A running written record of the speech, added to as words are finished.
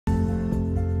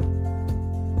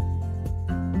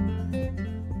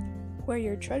where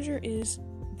your treasure is,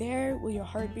 there will your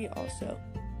heart be also.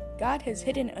 God has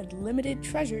hidden unlimited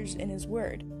treasures in His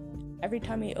Word. Every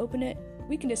time we open it,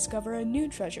 we can discover a new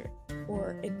treasure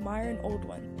or admire an old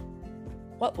one.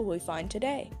 What will we find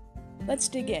today? Let's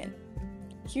dig in.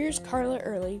 Here's Carla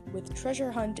Early with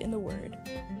Treasure Hunt in the Word.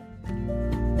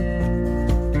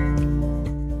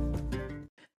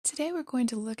 Today we're going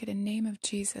to look at a name of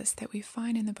Jesus that we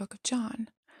find in the book of John.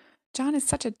 John is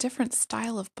such a different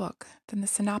style of book than the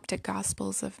synoptic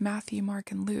gospels of Matthew,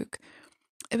 Mark, and Luke.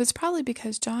 It was probably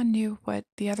because John knew what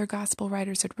the other gospel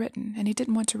writers had written, and he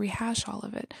didn't want to rehash all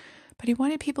of it, but he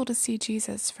wanted people to see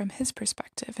Jesus from his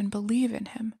perspective and believe in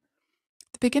him.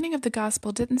 The beginning of the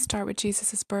gospel didn't start with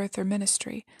Jesus' birth or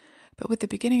ministry, but with the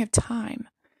beginning of time.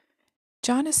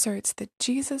 John asserts that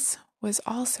Jesus was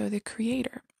also the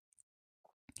creator.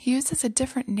 He uses a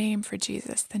different name for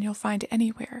Jesus than you'll find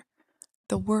anywhere.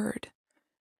 The Word.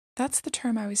 That's the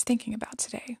term I was thinking about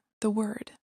today, the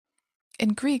Word.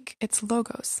 In Greek, it's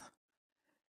logos.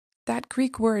 That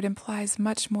Greek word implies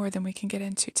much more than we can get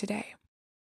into today.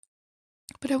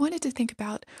 But I wanted to think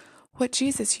about what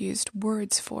Jesus used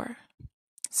words for.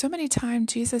 So many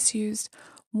times Jesus used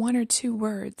one or two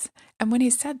words, and when he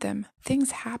said them,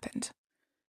 things happened.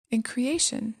 In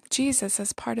creation, Jesus,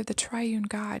 as part of the triune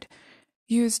God,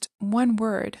 used one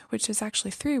word, which is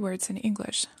actually three words in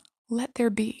English, let there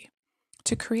be,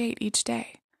 to create each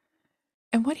day.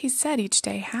 And what he said each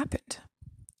day happened,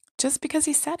 just because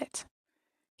he said it.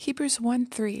 Hebrews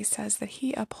 1:3 says that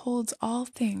he upholds all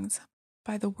things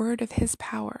by the word of his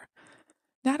power.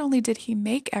 Not only did he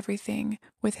make everything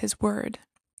with his word,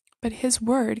 but his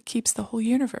word keeps the whole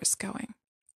universe going.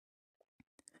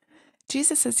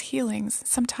 Jesus' healings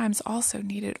sometimes also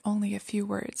needed only a few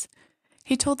words.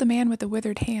 He told the man with the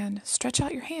withered hand, stretch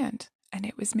out your hand, and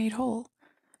it was made whole.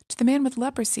 To the man with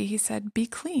leprosy, he said, be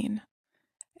clean,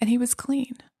 and he was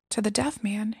clean. To the deaf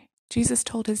man, Jesus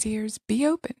told his ears, be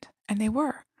opened, and they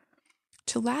were.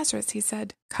 To Lazarus, he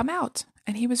said, come out,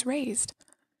 and he was raised.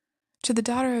 To the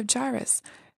daughter of Jairus,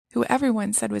 who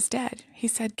everyone said was dead, he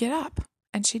said, get up,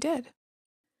 and she did.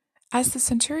 As the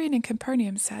centurion in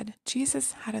Capernaum said,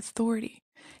 Jesus had authority.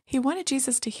 He wanted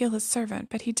Jesus to heal his servant,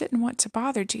 but he didn't want to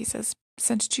bother Jesus,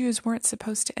 since Jews weren't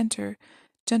supposed to enter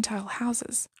Gentile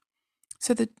houses.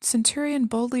 So the centurion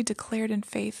boldly declared in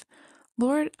faith,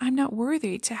 Lord, I'm not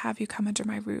worthy to have you come under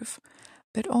my roof,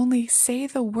 but only say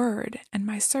the word, and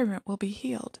my servant will be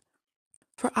healed.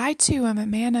 For I too am a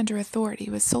man under authority,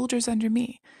 with soldiers under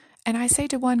me, and I say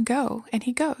to one, go, and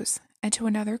he goes, and to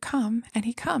another, come, and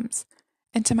he comes,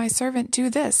 and to my servant,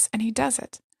 do this, and he does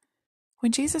it.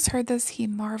 When Jesus heard this, he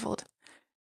marveled,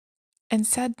 and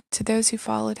said to those who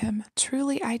followed him,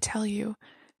 truly I tell you,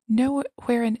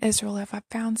 nowhere in Israel have I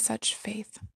found such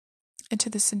faith. And to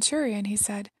the centurion he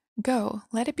said, go,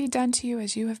 let it be done to you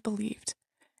as you have believed.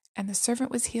 And the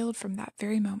servant was healed from that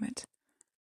very moment.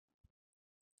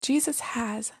 Jesus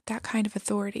has that kind of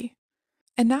authority.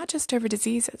 And not just over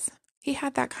diseases. He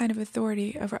had that kind of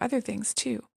authority over other things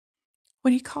too.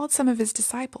 When he called some of his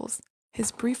disciples,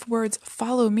 his brief words,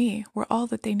 follow me, were all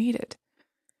that they needed.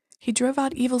 He drove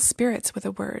out evil spirits with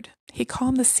a word. He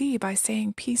calmed the sea by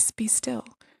saying, peace, be still.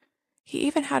 He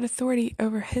even had authority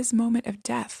over his moment of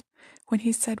death when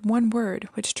he said one word,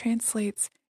 which translates,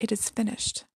 it is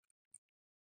finished.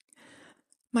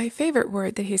 My favorite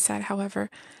word that he said, however,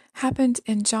 happened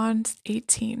in John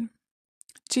 18.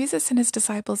 Jesus and his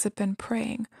disciples had been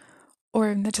praying, or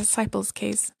in the disciples'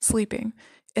 case, sleeping,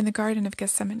 in the Garden of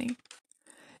Gethsemane.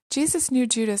 Jesus knew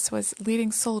Judas was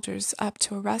leading soldiers up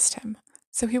to arrest him,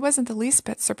 so he wasn't the least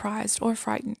bit surprised or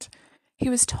frightened. He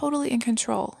was totally in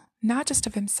control, not just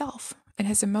of himself and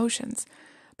his emotions,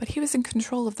 but he was in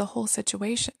control of the whole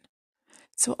situation.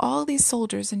 So all these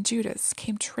soldiers and Judas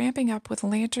came tramping up with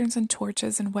lanterns and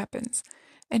torches and weapons,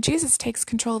 and Jesus takes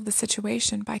control of the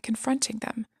situation by confronting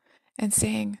them and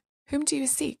saying, whom do you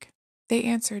seek? They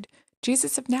answered,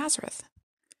 Jesus of Nazareth.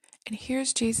 And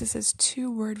here's Jesus'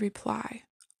 two-word reply,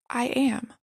 I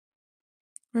am.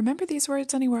 Remember these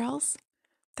words anywhere else?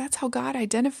 That's how God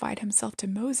identified himself to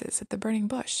Moses at the burning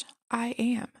bush. I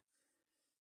am.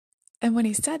 And when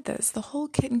he said this, the whole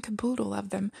kit and caboodle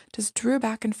of them just drew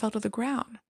back and fell to the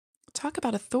ground. Talk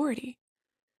about authority.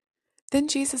 Then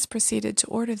Jesus proceeded to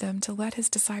order them to let his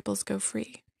disciples go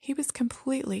free. He was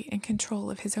completely in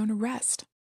control of his own arrest.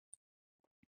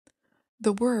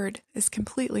 The Word is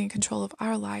completely in control of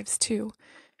our lives too.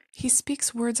 He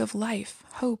speaks words of life,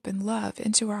 hope, and love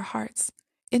into our hearts,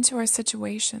 into our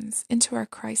situations, into our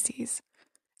crises.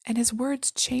 And his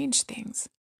words change things.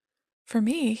 For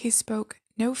me, he spoke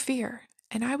no fear,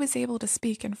 and I was able to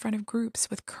speak in front of groups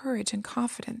with courage and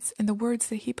confidence in the words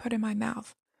that he put in my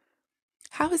mouth.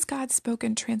 How has God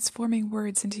spoken transforming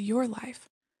words into your life?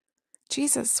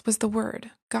 Jesus was the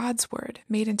Word, God's Word,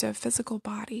 made into a physical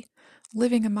body,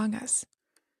 living among us.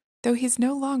 Though he's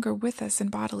no longer with us in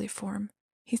bodily form,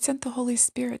 he sent the Holy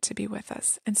Spirit to be with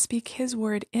us and speak his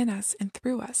word in us and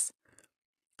through us.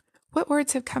 What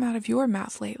words have come out of your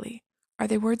mouth lately? Are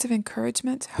they words of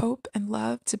encouragement, hope, and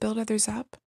love to build others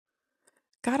up?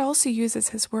 God also uses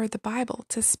his word, the Bible,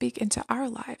 to speak into our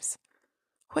lives.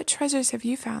 What treasures have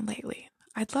you found lately?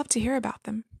 I'd love to hear about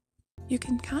them. You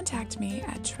can contact me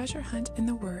at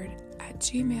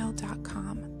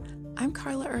treasurehuntintheword@gmail.com. I'm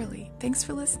Carla Early. Thanks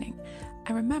for listening.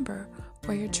 And remember,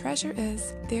 where your treasure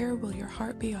is, there will your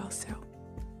heart be also.